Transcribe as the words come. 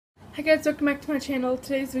Hi guys, welcome back to my channel.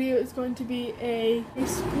 Today's video is going to be a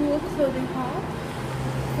school clothing haul.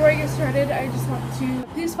 Before I get started, I just want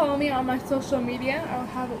to please follow me on my social media. I'll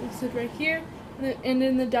have it listed right here and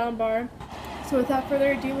in the down bar. So without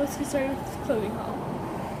further ado, let's get started with this clothing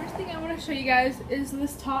haul. First thing I want to show you guys is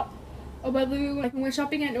this top. I went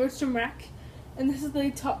shopping at Nordstrom Rack, and this is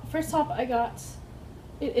the first top I got.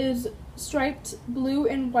 It is striped blue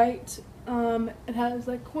and white. It has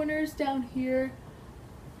like corners down here.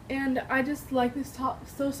 And I just like this top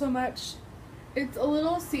so much. It's a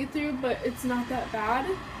little see-through, but it's not that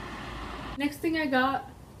bad. Next thing I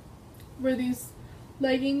got were these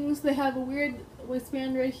leggings. They have a weird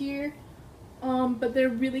waistband right here, but they're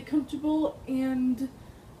really comfortable and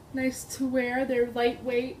nice to wear. They're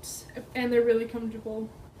lightweight and they're really comfortable.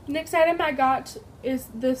 Next item I got is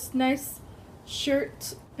this nice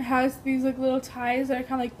shirt. It has these like little ties that are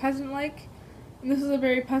kind of like peasant-like. And this is a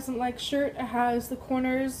very peasant-like shirt. It has the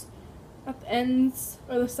corners at the ends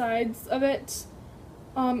or the sides of it.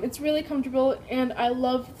 It's really comfortable and I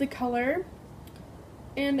love the color.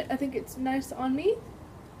 And I think it's nice on me.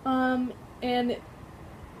 And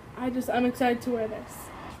I'm excited to wear this.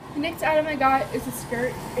 The next item I got is a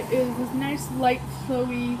skirt. It is this nice light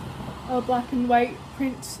flowy black and white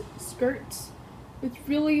print skirt. It's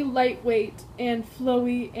really lightweight and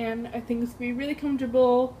flowy, and I think it's going to be really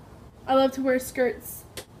comfortable. I love to wear skirts.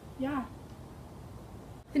 Yeah.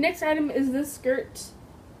 The next item is this skirt.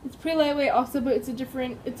 It's pretty lightweight also, but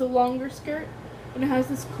it's a longer skirt, and it has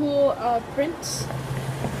this cool print.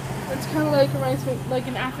 It's kind of like reminds me like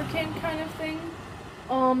an African kind of thing.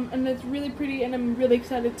 And it's really pretty, and I'm really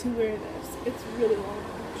excited to wear this. It's really long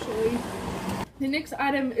actually. The next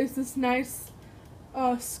item is this nice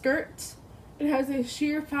skirt. It has a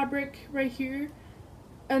sheer fabric right here,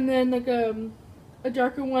 and then like a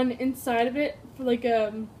darker one inside of it for like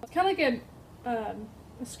it's kind of like a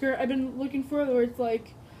skirt I've been looking for, where it's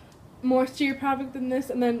like more sheer fabric than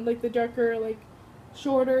this, and then like the darker like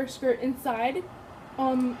shorter skirt inside.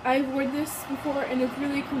 I've worn this before and it's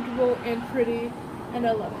really comfortable and pretty, and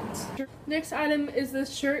I love it. Next item is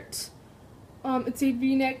this shirt. It's a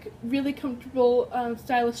v-neck, really comfortable,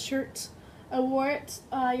 stylish shirt. I wore it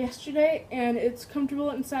yesterday, and it's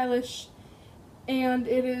comfortable and stylish, and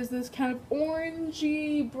it is this kind of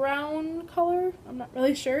orangey brown color. I'm not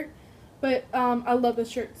really sure, but I love this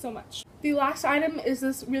shirt so much. The last item is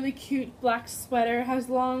this really cute black sweater. It has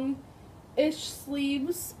long-ish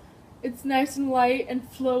sleeves. It's nice and light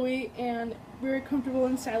and flowy and very comfortable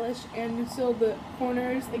and stylish, and you still the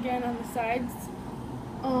corners again on the sides.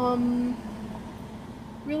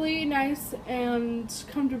 Really nice and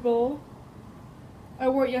comfortable. I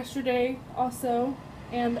wore it yesterday also,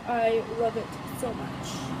 and I love it so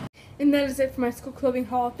much. And that is it for my school clothing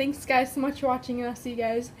haul. Thanks guys so much for watching, and I'll see you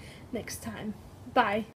guys next time. Bye.